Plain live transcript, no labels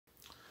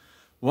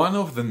One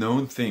of the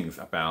known things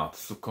about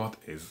Sukkot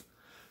is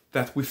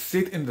that we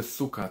sit in the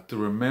Sukkah to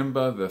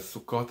remember the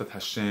Sukkot that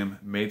Hashem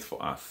made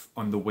for us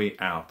on the way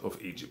out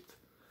of Egypt.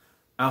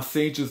 Our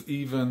sages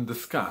even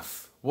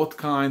discuss what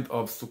kind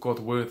of Sukkot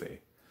were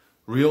they.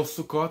 Real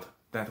Sukkot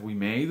that we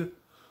made,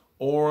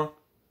 or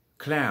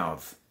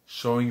clouds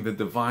showing the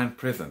divine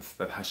presence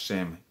that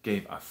Hashem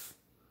gave us.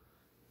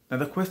 Now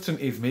the question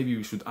is, maybe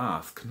we should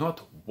ask,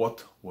 not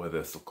what were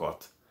the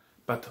Sukkot,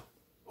 but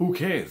who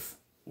cares?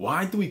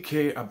 Why do we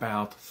care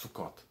about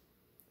Sukkot?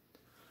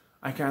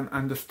 I can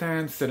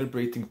understand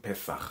celebrating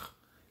Pesach,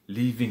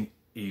 leaving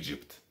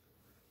Egypt.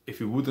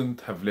 If we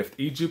wouldn't have left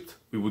Egypt,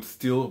 we would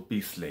still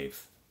be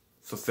slaves.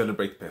 So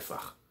celebrate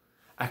Pesach.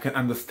 I can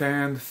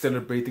understand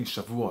celebrating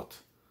Shavuot,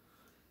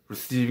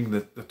 receiving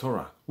the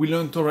Torah. We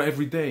learn Torah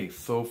every day,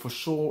 so for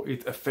sure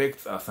it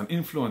affects us and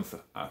influences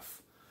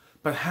us.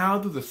 But how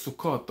do the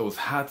Sukkot, those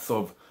hats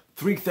of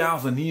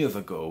 3,000 years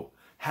ago,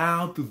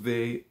 how do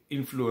they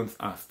influence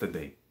us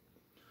today?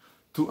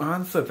 To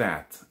answer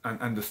that and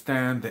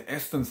understand the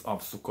essence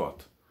of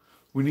Sukkot,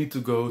 we need to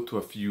go to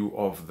a few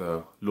of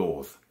the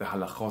laws, the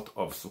halachot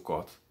of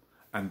Sukkot,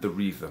 and the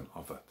reason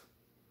of it.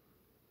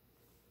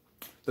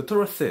 The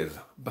Torah says,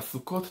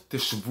 "Basukot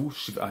teshvu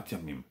shiv'at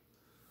yamim."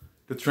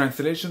 The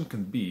translation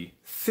can be,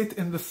 sit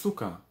in the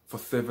sukkah for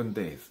 7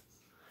 days.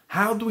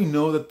 How do we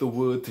know that the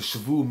word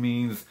teshvu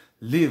means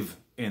live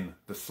in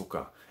the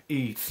sukkah?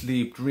 Eat,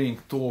 sleep,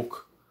 drink,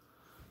 talk.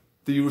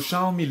 The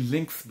Yerushalmi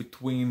links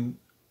between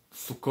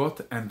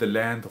Sukkot and the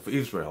land of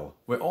Israel,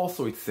 where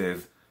also it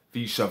says,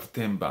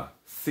 V'yishavtem ba,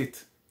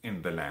 sit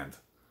in the land.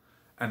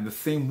 And the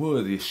same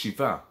word,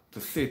 yeshiva, to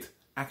sit,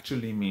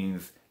 actually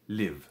means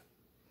live.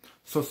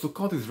 So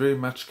Sukkot is very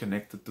much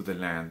connected to the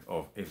land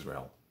of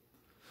Israel.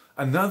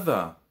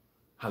 Another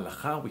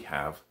halacha we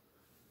have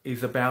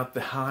is about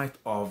the height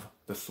of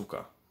the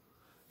sukkah.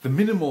 The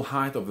minimal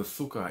height of the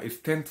sukkah is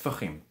 10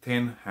 tfachim,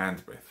 10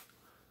 handbreadth.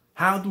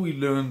 How do we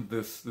learn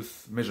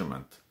this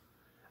measurement?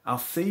 Our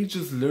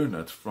sages learn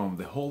it from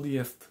the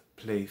holiest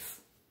place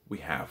we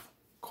have,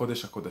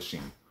 Kodesh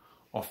HaKodashim,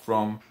 or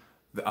from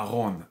the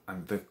Aron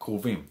and the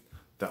Kruvim,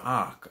 the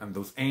Ark and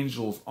those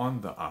angels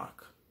on the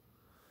Ark.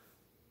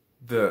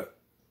 The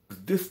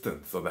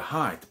distance or the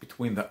height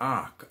between the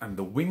Ark and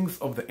the wings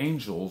of the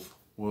angels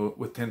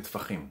were 10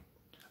 tfachim.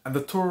 And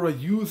the Torah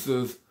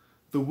uses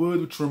the word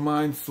which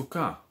reminds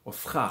Sukkah, or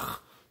Schach,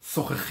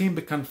 Sochechim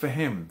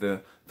bekanfehem,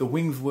 the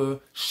wings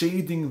were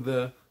shading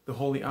the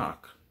Holy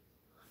Ark.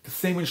 The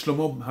same when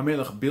Shlomo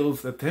HaMelech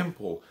builds the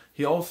temple,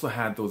 he also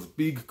had those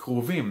big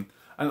kruvim,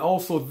 and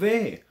also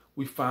there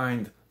we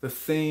find the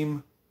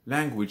same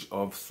language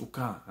of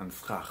Sukkah and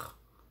Schach.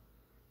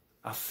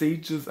 Our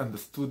sages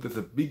understood there's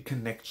a big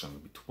connection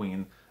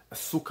between a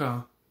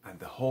Sukkah and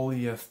the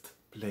holiest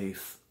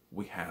place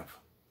we have.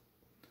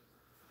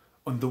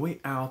 On the way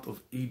out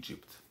of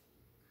Egypt,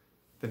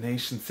 the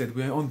nation said,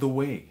 we are on the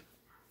way.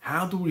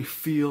 How do we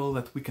feel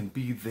that we can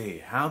be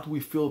there? How do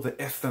we feel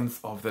the essence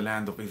of the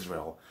land of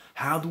Israel?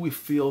 How do we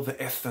feel the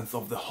essence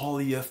of the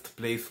holiest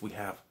place we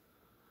have?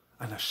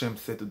 And Hashem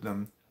said to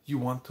them, you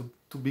want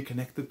to be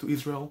connected to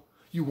Israel?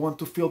 You want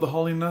to feel the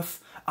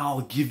holiness?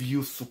 I'll give you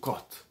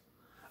Sukkot.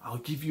 I'll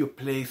give you a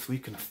place where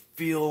you can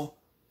feel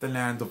the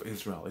land of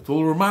Israel. It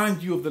will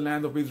remind you of the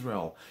land of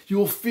Israel. You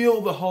will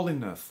feel the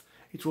holiness.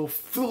 It will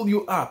fill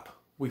you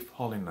up with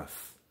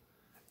holiness.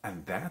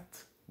 And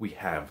that we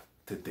have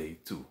today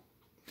too.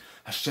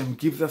 Hashem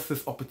gives us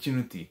this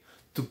opportunity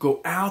to go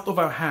out of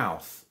our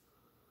house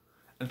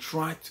and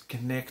try to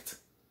connect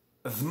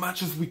as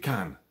much as we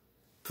can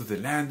to the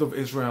land of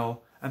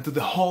Israel and to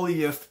the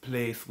holiest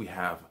place we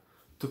have,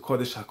 to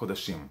Kodesh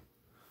HaKodashim.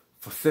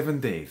 For 7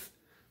 days,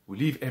 we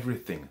leave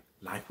everything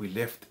like we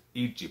left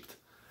Egypt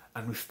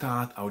and we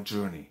start our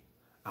journey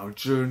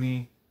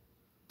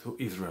to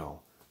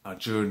Israel, our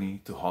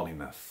journey to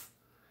holiness.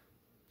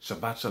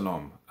 Shabbat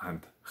Shalom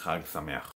and Chag Sameach.